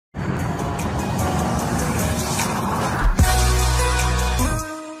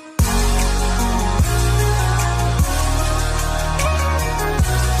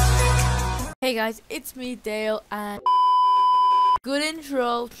Hey guys, it's me Dale and good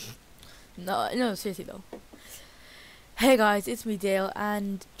intro. No, seriously though. Hey guys, it's me Dale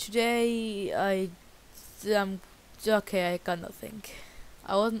and today I got nothing.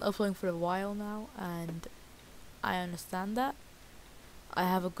 I wasn't uploading for a while now and I understand that. I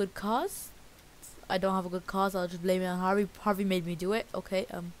have a good cause. I don't have a good cause, I'll just blame it on Harvey. Harvey made me do it.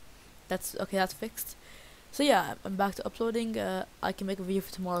 That's fixed. So yeah, I'm back to uploading. I can make a video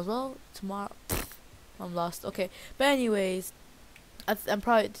for tomorrow as well. I'm lost. Okay, but anyways, I'm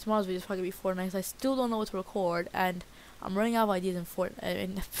probably tomorrow's video is probably gonna be Fortnite. I still don't know what to record, and I'm running out of ideas in Fortnite. I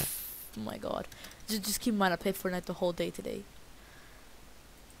mean, oh my god, just keep in mind I played Fortnite the whole day today.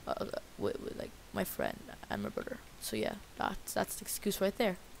 With like my friend and my brother. So yeah, that's the excuse right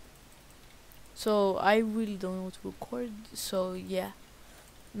there. So I really don't know what to record. So yeah.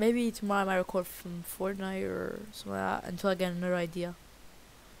 Maybe tomorrow I might record from Fortnite or something like that until I get another idea.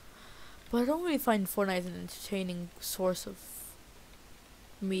 But I don't really find Fortnite an entertaining source of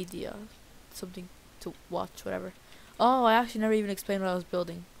media. Something to watch, whatever. Oh, I actually never even explained what I was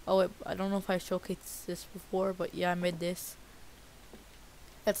building. Oh wait, I don't know if I showcased this before, but yeah, I made this.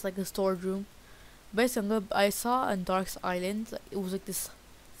 That's like a storage room. Basically, I saw on Dark's Island, like, it was like this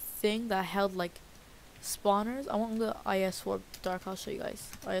thing that held like spawners. I want the IS Warp Dark. I'll show you guys.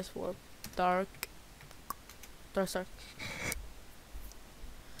 IS Warp Dark. Dark.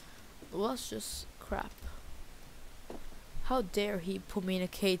 Well, that's just crap. How dare he put me in a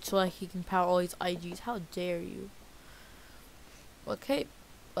cage so like he can power all these IGs? How dare you? Okay,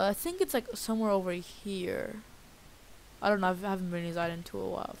 I think it's like somewhere over here. I don't know. I haven't been to his island for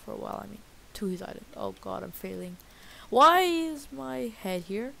a while. I mean, to his island. Oh god, I'm failing. Why is my head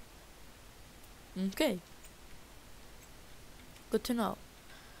here? Okay. Good to know.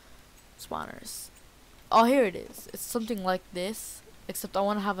 Spawners. Oh, here it is. It's something like this, except I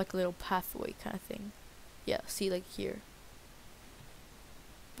want to have like a little pathway kind of thing. Yeah, see, like here.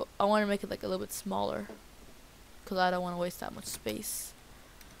 But I want to make it like a little bit smaller, because I don't want to waste that much space.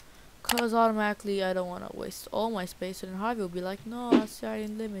 Because automatically I don't want to waste all my space, and then Harvey will be like, no, that's the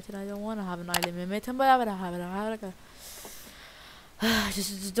island limit, and I don't want to have an island limit, and I have like a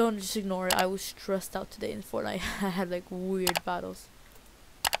just ignore it. I was stressed out today in Fortnite. I had like weird battles.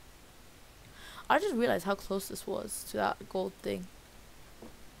 I just realized how close this was to that gold thing.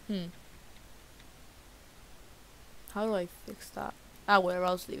 How do I fix that? Whatever,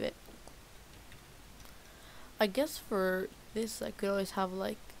 I'll just leave it. I guess for this I could always have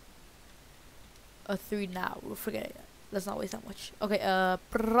like a 3 now. We'll forget it. Let's not waste that much. Okay, I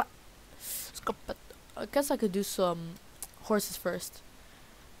guess I could do some horses first.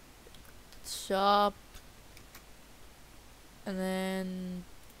 Shop. And then,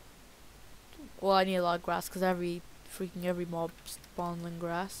 well, I need a lot of grass because every mob spawns in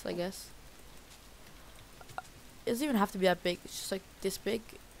grass, I guess. It doesn't even have to be that big. It's just like this big.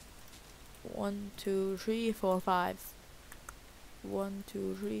 1 2 3 4 5. 1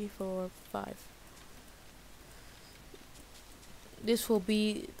 2 3 4 5. This will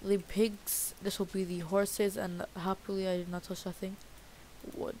be the pigs, this will be the horses, and happily I did not touch that thing.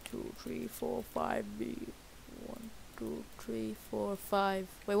 1 2 3 4 5 B. 1 2 3 4 5.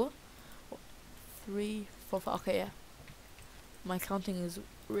 Wait, what? 3 4 5. Okay, yeah. My counting is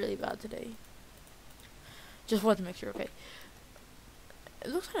really bad today. Just wanted to make sure. Okay.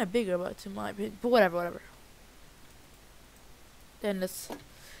 It looks kind of bigger, but in my opinion, but whatever. Then let's.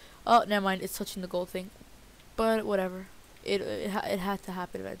 Oh, never mind. It's touching the gold thing, but whatever. It had to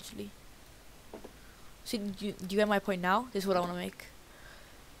happen eventually. See, do you get my point now? This is what I want to make.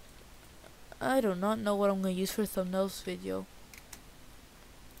 I do not know what I'm gonna use for thumbnails video.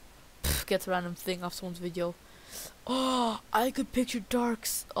 Gets a random thing off someone's video. Oh, I could picture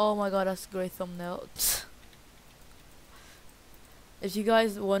Darks. Oh my god, that's a great thumbnail. If you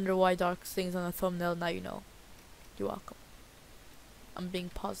guys wonder why Darks things on a thumbnail, now you know. You're welcome. I'm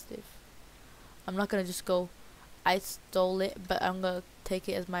being positive. I'm not gonna just go, I stole it, but I'm gonna take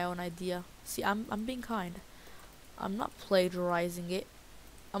it as my own idea. See, I'm being kind. I'm not plagiarizing it.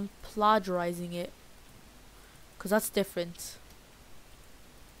 I'm plagiarizing it. 'Cause that's different.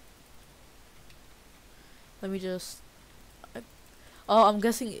 Let me just. Oh, I'm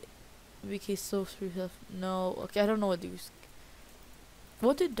guessing. BK so stuff. No, okay, I don't know what these.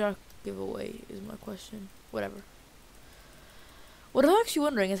 What did Dark give away? Is my question. Whatever. What I'm actually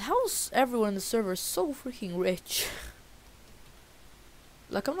wondering is how's everyone in the server so freaking rich?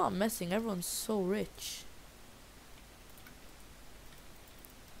 Like, I'm not messing, everyone's so rich.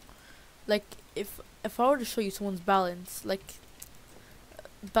 Like, if I were to show you someone's balance, like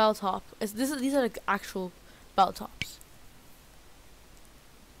battle top, these are like actual battle tops.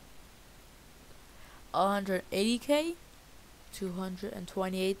 180k,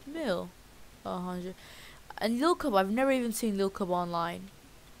 228 mil, 100. And Lil Cub, I've never even seen Lil Cub online.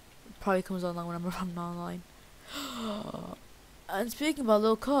 Probably comes online whenever I'm not online. And speaking about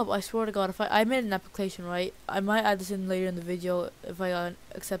Lil Cub, I swear to God, if I made an application, right? I might add this in later in the video if I got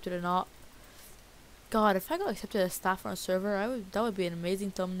accepted or not. God, if I got accepted as staff on a server, that would be an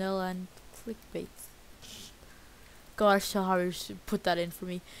amazing thumbnail and clickbait. Gosh, Harry should put that in for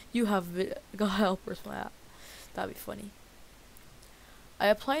me. You have got helpers, my app. That'd be funny. I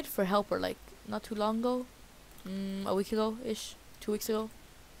applied for helper like not too long ago, a week ago ish, 2 weeks ago.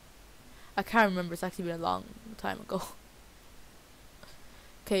 I can't remember. It's actually been a long time ago.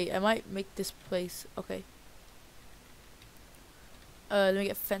 Okay, I might make this place. Okay. Let me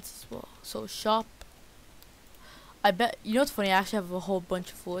get fence as well. So shop. I bet you know what's funny. I actually have a whole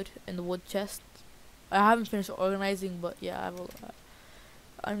bunch of wood in the wood chest. I haven't finished organizing, but yeah,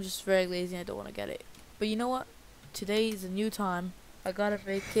 I'm just very lazy. And I don't want to get it. But you know what? Today is a new time. I gotta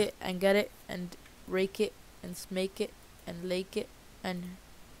make it and get it and rake it and smake it and lake it and.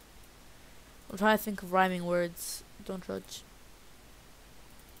 I'm trying to think of rhyming words. Don't judge.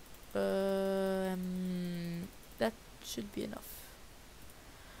 That should be enough.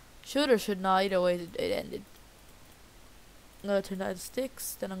 Should or should not. Either way, it ended. I'm gonna turn that into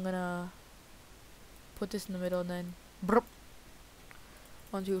sticks. Then I'm gonna put this in the middle and then. Brrp.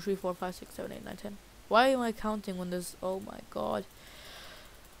 1, 2, 3, 4, 5, 6, 7, 8, 9, 10. Why am I counting when there's? Oh my God.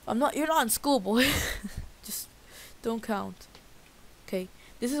 I'm not. You're not in school, boy. Just don't count. Okay.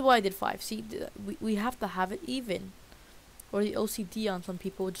 This is why I did 5. See, we have to have it even. Or the OCD on some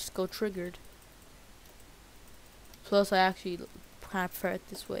people would just go triggered. Plus, I actually kind of prefer it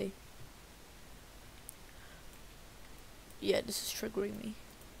this way. Yeah, this is triggering me.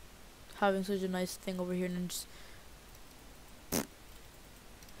 Having such a nice thing over here and then just...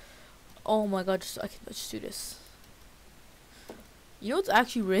 Oh my God, I can just do this. You know what's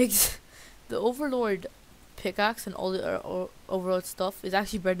actually rigged? The Overlord pickaxe and all the overall stuff is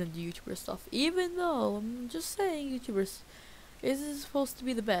actually better than the YouTuber stuff. Even though I'm just saying, YouTubers is supposed to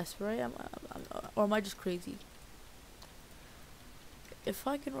be the best, right? Or am I just crazy? If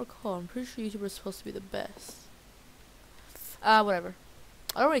I can recall, I'm pretty sure YouTubers supposed to be the best. Whatever.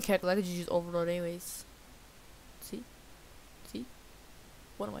 I don't really care because I could just use Overlord anyways. See?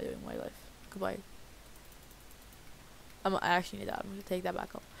 What am I doing in my life? Goodbye. I actually need that. I'm gonna take that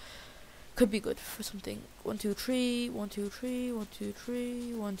back up. Could be good for something. 1, 2, 3, 1, 2, 3, 1, 2,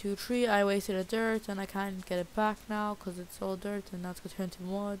 3, 1, 2, 3. I wasted a dirt and I can't get it back now because it's all dirt and now it's gonna turn to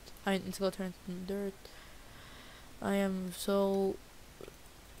mud. It's gonna turn into dirt. I am so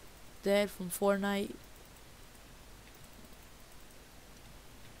dead from Fortnite.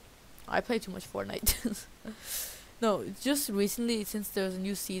 I play too much Fortnite. No, just recently since there's a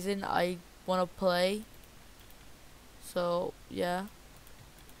new season, I wanna play. So yeah.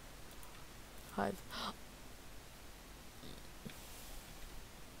 5.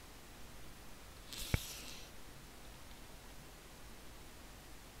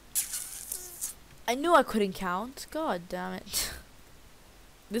 I knew I couldn't count. God damn it.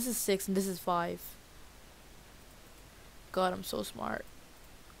 This is 6 and this is 5. God, I'm so smart.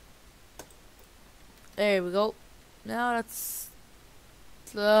 There we go. Now that's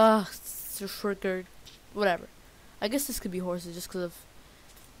it's just triggered. Whatever. I guess this could be horses just because of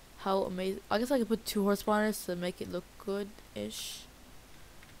how amazing. I guess I could put 2 horse spawners to make it look good-ish.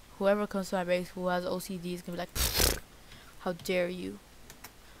 Whoever comes to my base who has OCD is gonna be like, how dare you?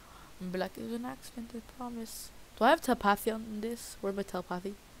 I'm gonna be like, it was an accident, I promise. Do I have telepathy on this? Where's my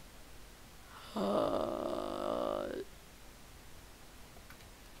telepathy?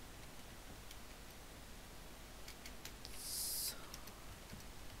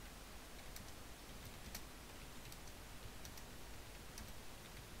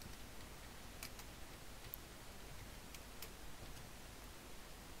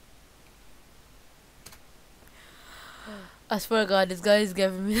 I swear to God, this guy is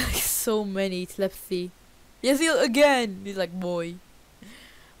giving me like so many telepathy. Yes, he again. He's like, boy,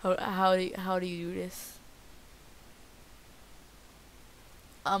 how do you do this?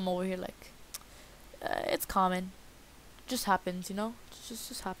 I'm over here like, it's common, just happens, you know,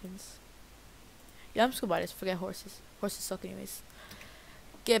 just happens. Yeah, I'm just gonna buy this. Forget horses. Horses suck anyways.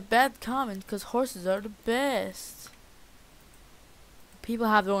 Get bad comment because horses are the best. People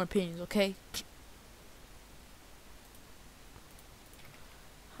have their own opinions, okay?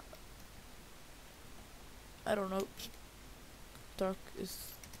 I don't know. Dark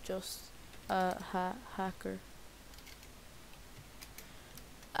is just a hacker.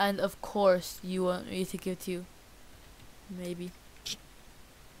 And of course you want me to give it to you. Maybe.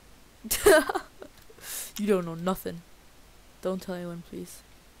 You don't know nothing. Don't tell anyone, please.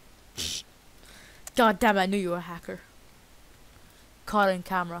 God damn it, I knew you were a hacker. Caught on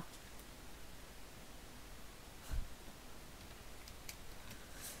camera.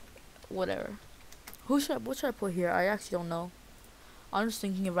 Whatever. What should I put here? I actually don't know. I'm just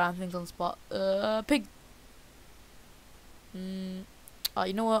thinking of random things on the spot. Pig. You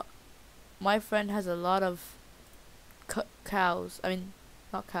know what? My friend has a lot of cows. I mean,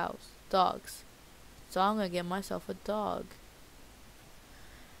 not cows. Dogs. So I'm gonna get myself a dog.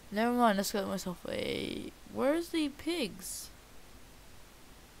 Never mind, let's get myself a... Where's the pigs?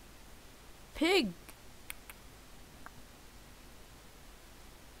 Pig!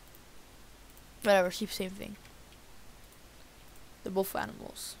 Whatever, sheep, same thing. They're both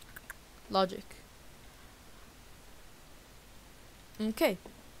animals. Logic. Okay.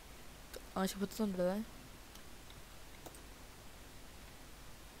 I should put this under there.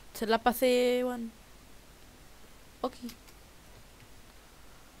 Telepathy one. Okay.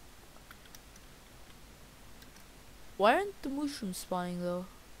 Why aren't the mushrooms spawning though?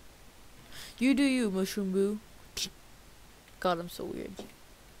 You do you, mushroom boo. God, I'm so weird.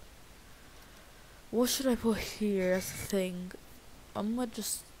 What should I put here? That's the thing. I'm gonna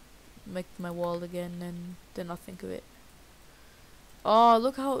just make my wall again and then I'll think of it. Oh,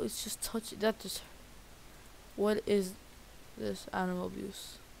 look how it's just touching. That just... What is this? Animal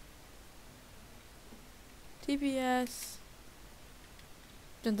abuse. TPS.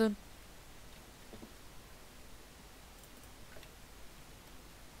 Dun dun.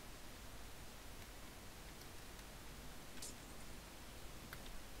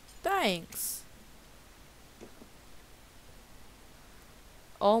 Thanks.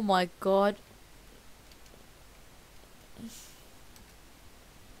 Oh my god.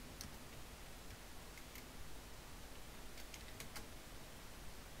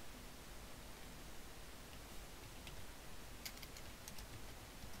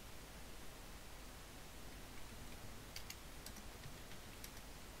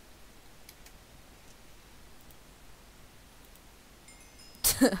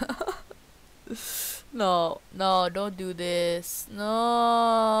 No, no, don't do this.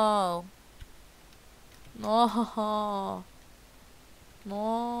 No. No.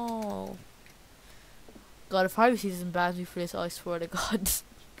 No. God, if Harvey season bans me for this, I swear to God.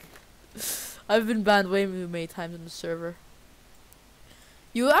 I've been banned way too many times on the server.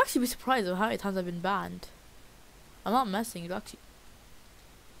 You will actually be surprised at how many times I've been banned. I'm not messing, you actually...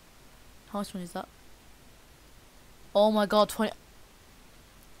 How much money is that? Oh my god, 20...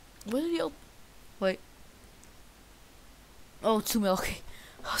 Where did he open? Wait. Oh, 2 mil, okay.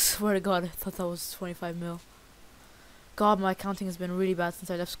 I swear to God, I thought that was 25 mil. God, my accounting has been really bad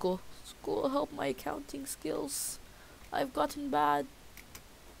since I left school. School helped my accounting skills. I've gotten bad.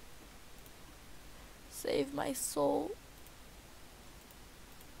 Save my soul.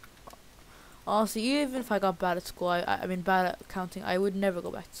 Honestly, even if I got bad at school, I mean bad at accounting, I would never go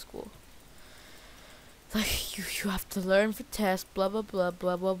back to school. Like, you have to learn for tests, blah blah blah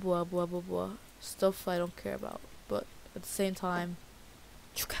blah blah blah blah blah blah. Stuff I don't care about. But at the same time,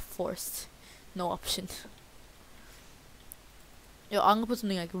 you get forced. No option. Yo, I'm gonna put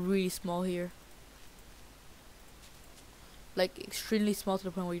something like really small here. Like extremely small to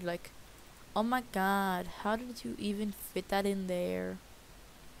the point where you're like, oh my god, how did you even fit that in there?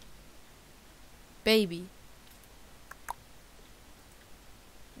 Baby.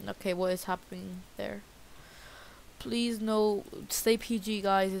 Okay, what is happening there? Please no, stay PG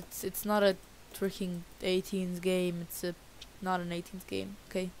guys, it's not a freaking 18's game, it's not an 18's game,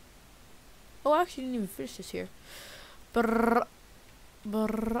 okay? Oh, I actually didn't even finish this here. Brrr,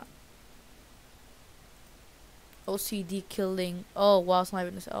 brrr. OCD killing. Oh wow, it's not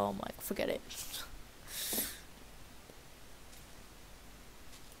even this. Oh my, forget it.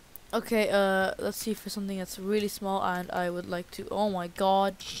 Okay, let's see for something that's really small and I would like to, oh my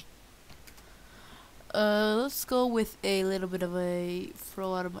god. Let's go with a little bit of a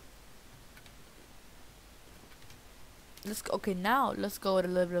throw out of my... Let's go, okay, now let's go with a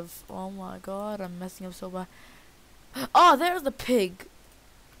little bit of, oh my god, I'm messing up so bad. Oh, there's the pig.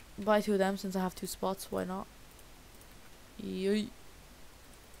 Buy 2 of them since I have 2 spots, why not? Yay.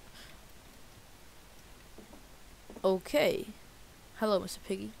 Okay. Hello, Mr.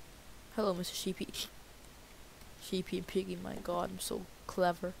 Piggy. Hello, Mr. Sheepy. Sheepy and Piggy, my god, I'm so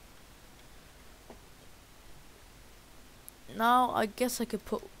clever. Now, I guess I could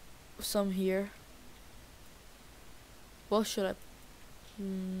put some here. What should I?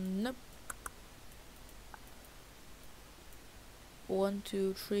 Nope. 1,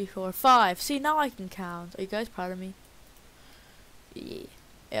 2, 3, 4, 5. See, now I can count. Are you guys proud of me? Yeah,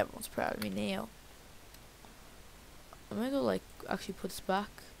 everyone's proud of me now. I might go like actually put this back.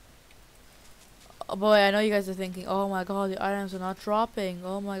 Oh boy, I know you guys are thinking, oh my god, the items are not dropping.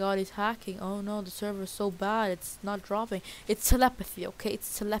 Oh my god, he's hacking. Oh no, the server is so bad, it's not dropping. It's telepathy, okay?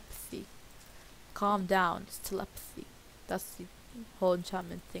 It's telepathy. Calm down, it's telepathy. That's the whole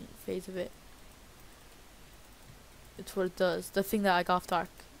enchantment thing, phase of it. It's what it does. The thing that I got off dark.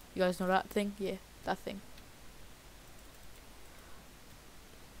 You guys know that thing? Yeah, that thing.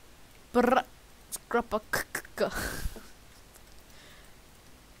 Brrrr. Scrappa.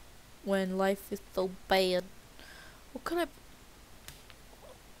 When life is so bad. What can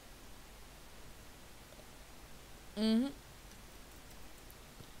I...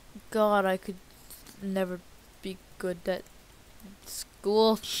 God, I could never be good at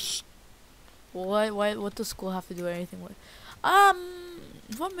school. What does school have to do anything with?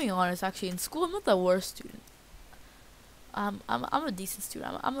 If I'm being honest, actually, in school, I'm not the worst student. I'm a decent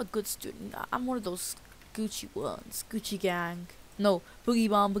student. I'm a good student. I'm one of those Gucci ones. Gucci gang. No, boogie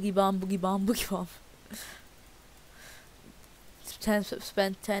bomb, boogie bomb, boogie bomb, boogie bomb.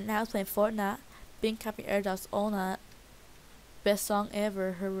 Spent 10 hours playing Fortnite. Been capping airdrops all night. Best song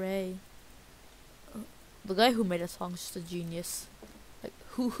ever, hooray. The guy who made that song is just a genius. Like,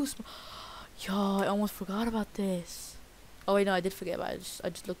 who's... Yo, I almost forgot about this. Oh wait, no, I did forget about it. I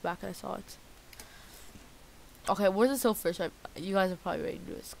just looked back and I saw it. Okay, where's the silverfish? You guys are probably ready to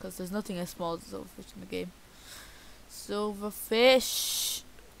do this, because there's nothing as small as a silverfish in the game. Silverfish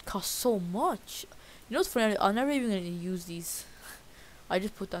costs so much. You know what's funny? I'm never even going to use these. I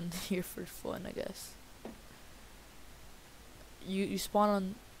just put them here for fun, I guess. You spawn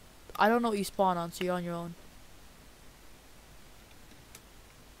on... I don't know what you spawn on, so you're on your own.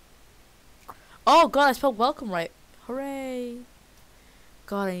 Oh god, I spelled welcome right. Hooray.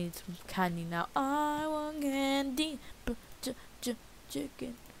 God, I need some candy now. I want candy.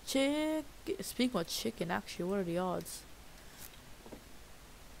 Chicken. Speaking of chicken, actually, what are the odds?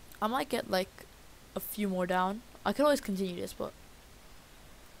 I might get like a few more down. I could always continue this, but...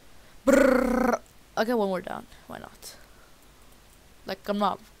 Brrr, I'll get one more down. Why not? Like, I'm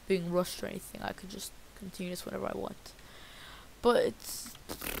not being rushed or anything. I could just continue this whenever I want. But it's...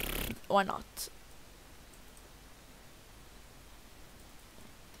 Why not?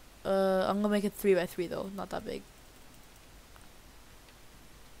 I'm gonna make it 3x3 though, not that big.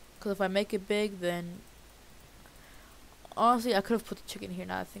 Cause if I make it big, then... Honestly, I could have put the chicken here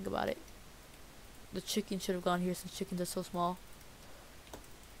now that I think about it. The chicken should have gone here since chickens are so small.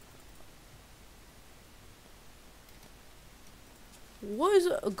 What is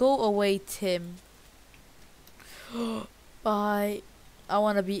it? Go away, Tim. Bye. I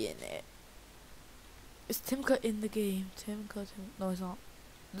wanna be in it. Is Timka in the game? Timka. No, he's not.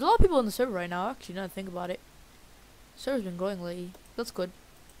 There's a lot of people in the server right now, actually, now that I think about it. The server's been growing lately. That's good.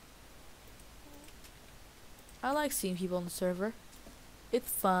 I like seeing people on the server. It's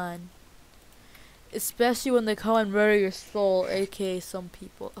fun. Especially when they come and murder your soul, aka some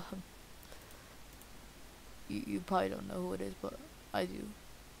people. You probably don't know who it is, but I do.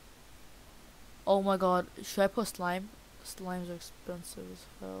 Oh my god, should I put slime? Slimes are expensive as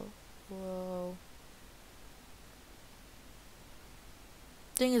hell. Whoa.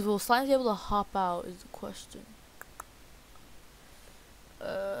 Thing is, will slimes be able to hop out is the question.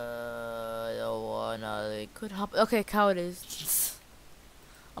 I don't wanna, they could hop. Okay, cow it is.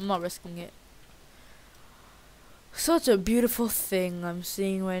 I'm not risking it. Such a beautiful thing I'm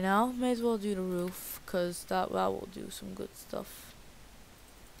seeing right now. May as well do the roof, cause that will do some good stuff.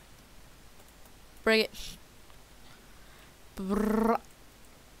 Bring it.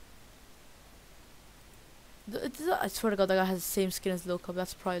 I swear to god, that guy has the same skin as Lil Cub.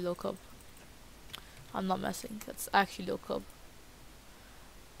 That's probably Lil Cub. I'm not messing. That's actually Lil Cub.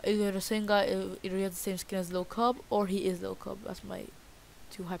 Either the same guy, either he has the same skin as Lil Cub, or he is Lil Cub. That's my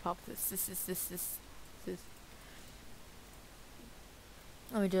two hypotheses. This.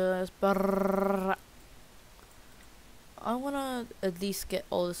 Let me just... I wanna at least get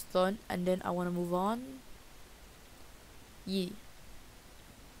all this done, and then I wanna move on. Yee.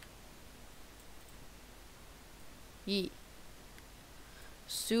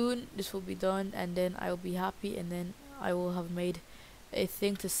 Soon this will be done, and then I will be happy, and then I will have made a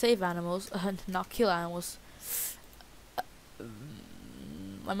thing to save animals and not kill animals.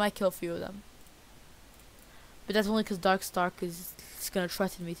 I might kill a few of them, but that's only because Dark Stark is gonna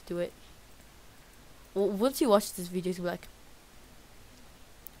threaten me to do it. Once you watch this video, you'll be like,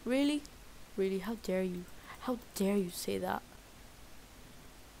 really? Really? How dare you? How dare you say that?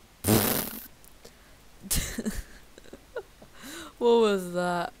 What was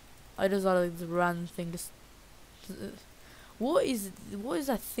that? I just thought of like this random thing. Just what is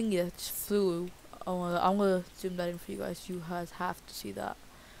that thing that just flew Oh my god, I'm gonna zoom that in for you guys. You guys have to see that.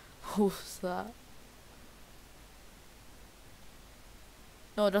 Who's that?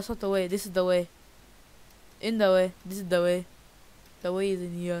 No, that's not the way. This is the way. In the way. This is the way. The way is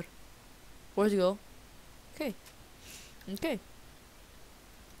in here. Where'd you go? Okay. Okay.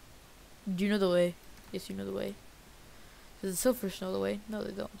 Do you know the way? Yes, you know the way. Does the silverfish know the way? No,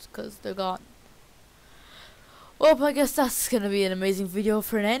 they don't, because they're gone. Well, I guess that's gonna be an amazing video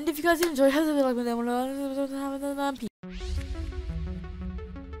for an end. If you guys enjoyed, have a like, peace.